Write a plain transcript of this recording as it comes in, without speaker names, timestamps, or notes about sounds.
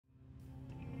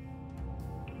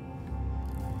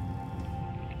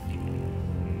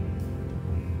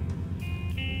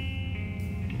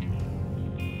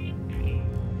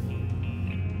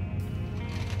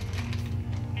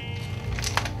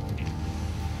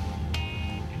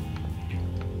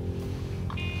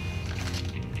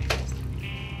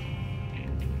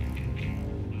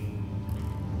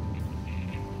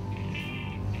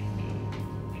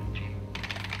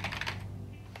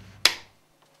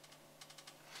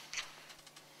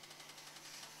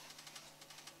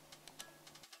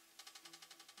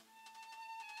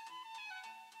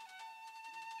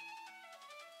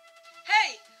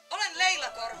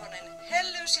Kukkonen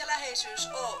Hellyys ja läheisyys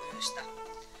Oy:stä.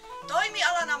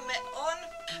 Toimialanani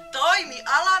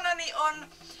on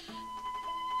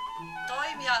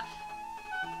toimia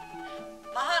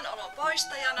pahan olon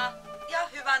poistajana ja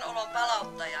hyvän olon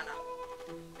palauttajana.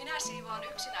 Minä siivoan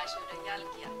yksinäisyyden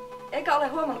jälkiä. Eikä ole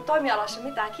huomannut toimialassa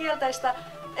mitään kielteistä,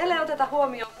 ellei oteta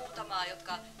huomioon muutamaa,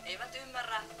 jotka eivät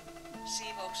ymmärrä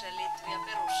siivoukseen liittyviä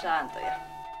perussääntöjä.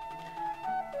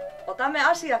 Otamme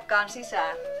asiakkaan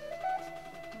sisään.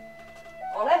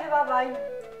 Ole hyvä vain.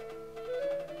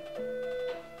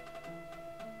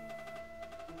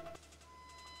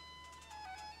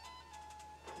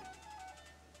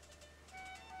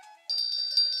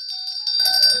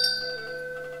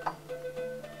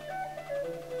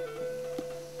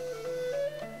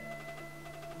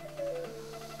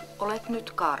 Olet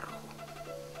nyt karhu.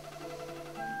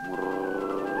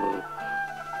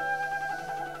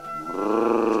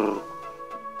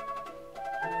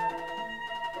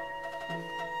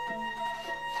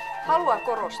 Haluan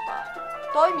korostaa.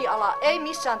 Toimiala ei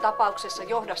missään tapauksessa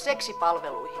johda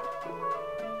seksipalveluihin.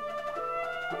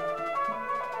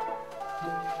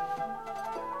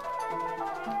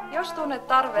 Jos tunnet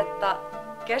tarvetta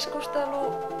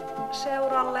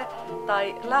keskusteluseuralle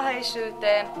tai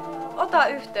läheisyyteen, ota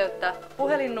yhteyttä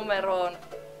puhelinnumeroon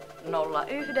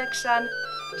 09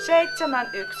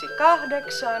 718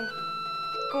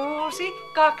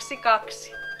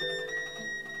 622.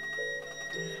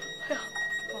 Mä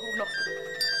unohtin.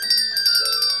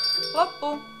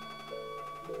 Loppu.